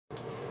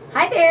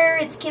Hi there,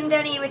 it's Kim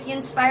Denny with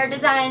Inspire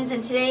Designs,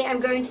 and today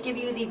I'm going to give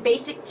you the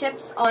basic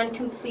tips on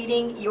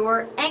completing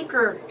your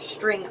anchor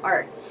string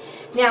art.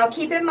 Now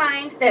keep in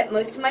mind that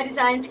most of my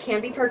designs can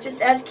be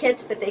purchased as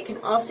kits, but they can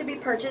also be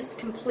purchased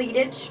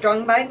completed,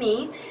 strung by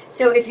me.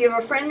 So if you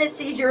have a friend that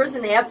sees yours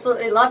and they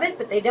absolutely love it,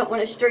 but they don't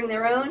want to string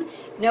their own,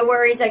 no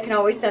worries, I can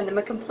always send them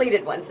a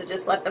completed one, so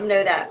just let them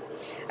know that.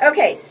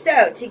 Okay,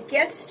 so to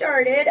get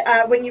started,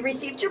 when you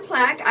received your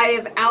plaque, I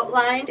have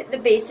outlined the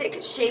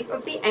basic shape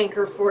of the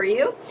anchor for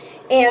you.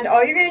 And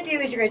all you're going to do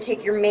is you're going to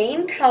take your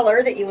main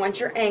color that you want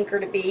your anchor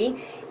to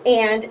be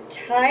and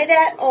tie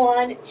that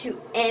on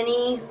to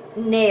any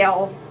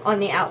nail on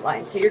the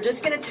outline. So you're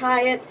just going to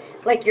tie it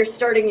like you're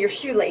starting your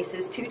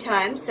shoelaces 2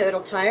 times, so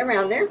it'll tie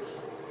around there.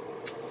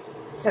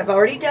 So I've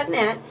already done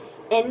that.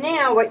 And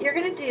now what you're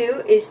going to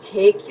do is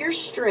take your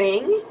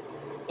string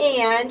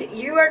and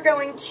you are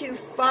going to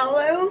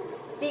follow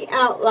the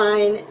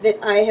outline that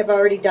I have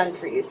already done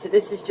for you. So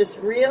this is just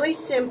really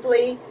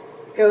simply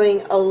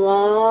going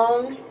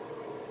along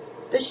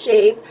the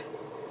shape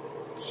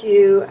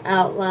to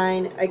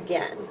outline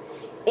again.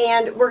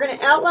 And we're going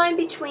to outline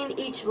between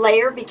each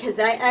layer because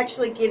that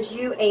actually gives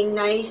you a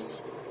nice,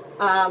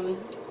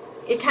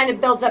 it kind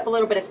of builds up a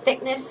little bit of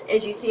thickness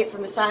as you see it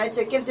from the side.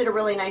 So it gives it a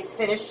really nice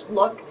finished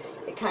look.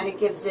 It kind of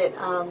gives it,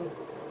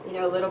 you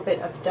know, a little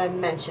bit of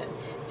dimension.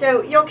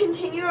 So you'll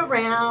continue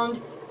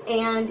around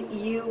and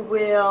you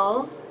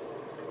will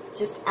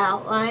just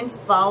outline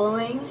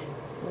following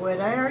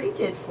what I already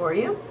did for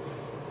you.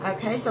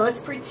 Okay, so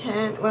let's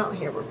pretend, well,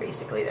 here we're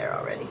basically there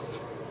already.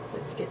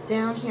 Let's get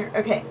down here.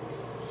 Okay,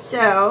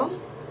 so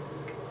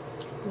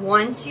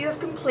once you have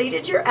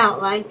completed your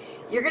outline,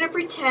 you're going to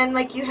pretend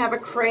like you have a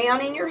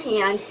crayon in your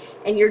hand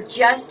and you're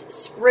just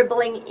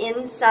scribbling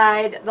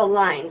inside the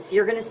lines.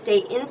 You're going to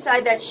stay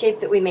inside that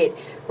shape that we made.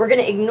 We're going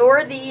to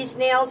ignore these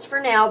nails for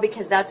now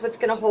because that's what's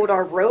going to hold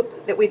our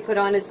rope that we put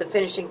on as the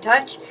finishing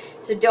touch.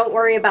 So don't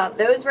worry about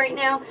those right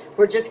now.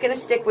 We're just going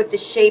to stick with the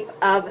shape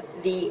of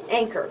the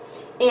anchor.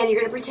 And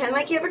you're going to pretend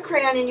like you have a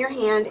crayon in your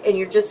hand and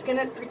you're just going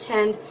to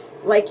pretend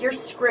like you're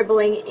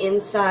scribbling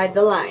inside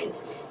the lines.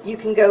 You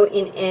can go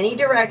in any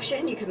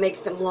direction. You can make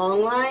some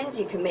long lines,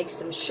 you can make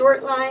some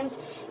short lines,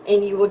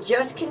 and you will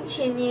just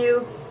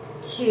continue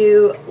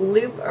to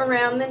loop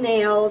around the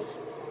nails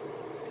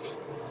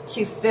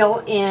to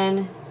fill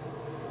in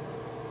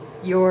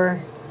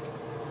your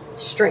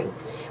string.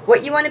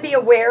 What you want to be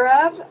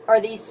aware of are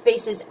these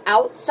spaces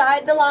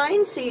outside the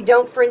line, so you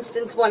don't, for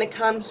instance, want to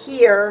come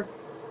here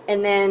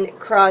and then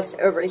cross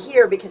over to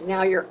here because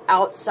now you're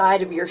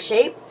outside of your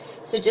shape.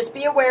 So just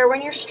be aware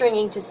when you're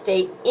stringing to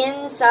stay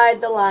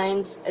inside the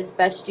lines as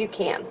best you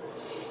can.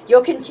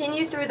 You'll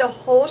continue through the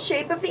whole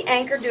shape of the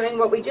anchor doing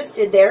what we just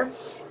did there.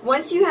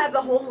 Once you have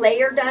the whole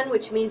layer done,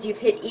 which means you've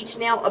hit each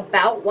nail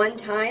about 1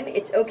 time,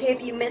 it's okay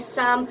if you miss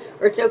some,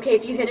 or it's okay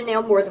if you hit a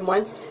nail more than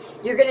once.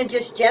 You're going to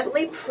just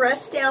gently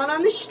press down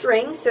on the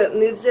string so it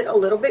moves it a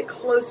little bit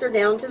closer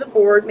down to the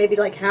board, maybe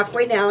like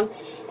halfway down.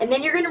 And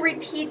then you're going to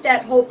repeat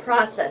that whole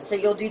process. So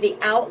you'll do the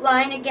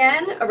outline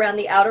again around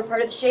the outer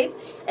part of the shape,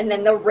 and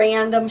then the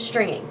random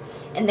stringing.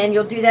 And then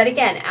you'll do that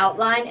again,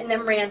 outline and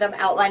then random,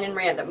 outline and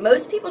random.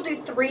 Most people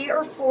do 3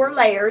 or 4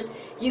 layers.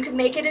 You can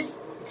make it as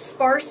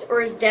sparse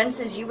or as dense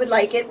as you would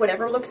like it,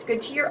 whatever looks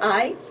good to your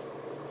eye.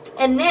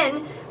 And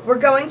then we're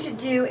going to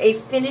do a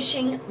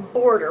finishing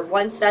border.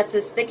 Once that's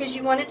as thick as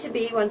you want it to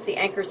be, once the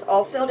anchor's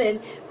all filled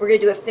in, we're going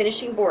to do a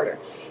finishing border.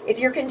 If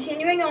you're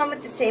continuing on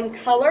with the same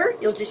color,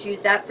 you'll just use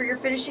that for your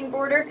finishing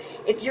border.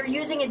 If you're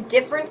using a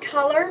different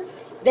color,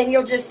 then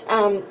you'll just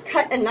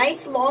cut a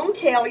nice long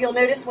tail. You'll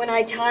notice when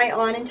I tie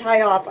on and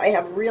tie off, I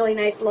have really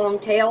nice long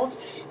tails.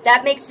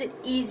 That makes it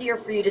easier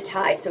for you to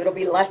tie, so it'll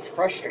be less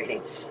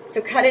frustrating.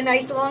 So cut a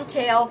nice long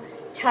tail,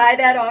 tie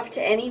that off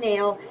to any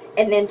nail,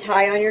 and then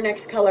tie on your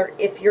next color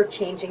if you're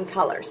changing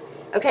colors.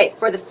 Okay,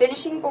 for the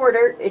finishing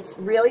border, it's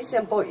really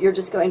simple. You're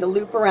just going to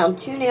loop around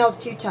 2 nails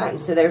 2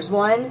 times. So there's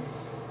 1,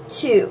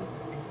 2,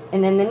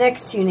 and then the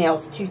next 2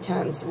 nails 2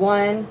 times.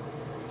 1,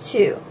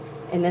 2,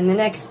 and then the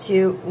next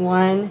 2,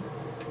 1,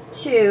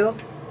 2,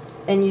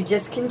 and you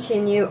just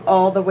continue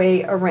all the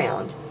way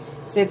around.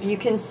 So if you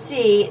can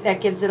see, that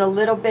gives it a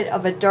little bit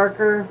of a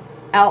darker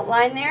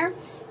outline there.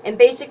 And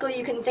basically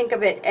you can think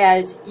of it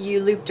as you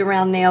looped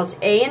around nails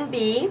A and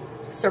B,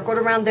 circled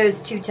around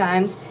those 2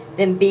 times,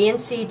 then B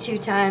and C 2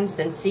 times,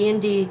 then C and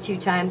D 2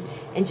 times,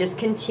 and just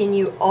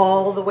continue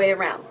all the way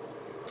around.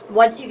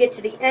 Once you get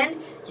to the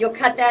end, you'll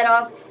cut that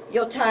off,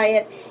 you'll tie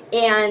it,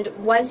 and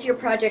once your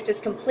project is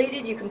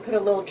completed, you can put a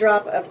little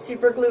drop of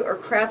super glue or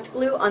craft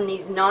glue on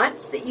these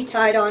knots that you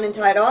tied on and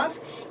tied off,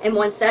 and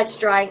once that's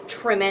dry,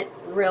 trim it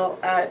real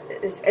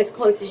as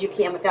close as you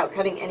can without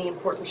cutting any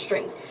important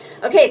strings.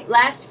 Okay,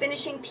 last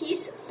finishing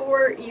piece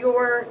for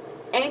your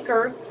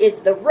anchor is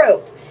the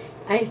rope.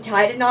 I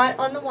tied a knot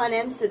on the one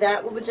end, so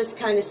that will just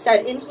kind of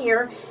set in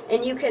here,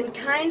 and you can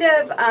kind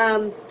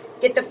of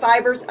get the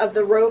fibers of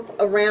the rope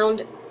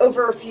around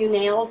over a few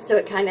nails so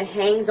it kind of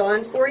hangs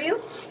on for you.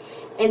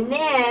 And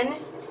then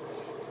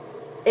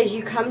as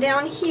you come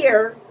down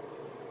here,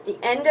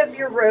 the end of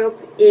your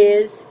rope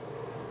is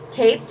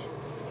taped,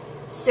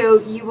 so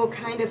you will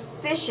kind of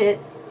fish it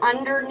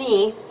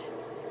underneath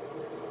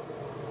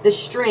the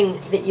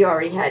string that you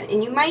already had.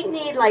 And you might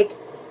need like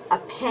a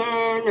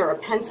pen or a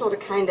pencil to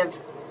kind of,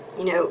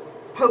 you know,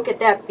 poke at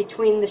that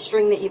between the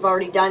string that you've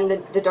already done,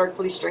 the dark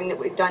blue string that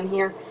we've done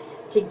here,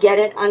 to get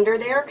it under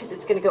there, because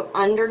it's going to go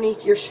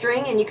underneath your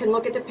string. And you can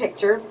look at the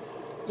picture.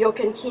 You'll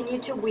continue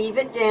to weave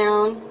it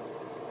down.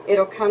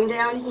 It'll come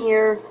down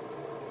here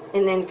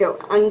and then go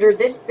under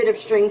this bit of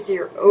string, so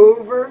you're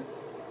over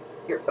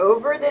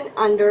then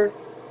under,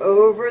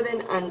 over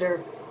then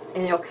under,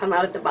 and it'll come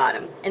out at the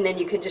bottom, and then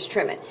you can just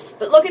trim it.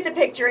 But look at the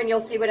picture and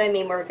you'll see what I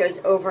mean, where it goes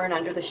over and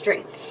under the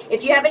string.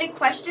 If you have any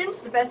questions,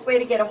 the best way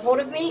to get a hold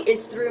of me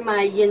is through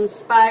my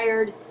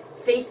Yinspired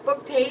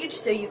Facebook page,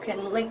 so you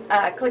can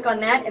click on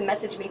that and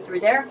message me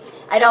through there.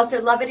 I'd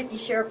also love it if you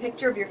share a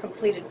picture of your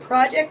completed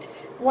project.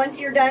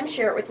 Once you're done,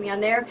 share it with me on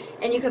there,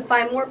 and you can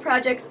find more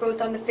projects both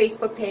on the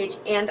Facebook page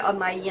and on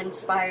my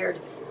Yinspired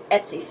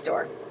Etsy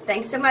store.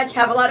 Thanks so much.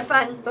 Have a lot of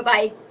fun.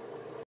 Bye-bye.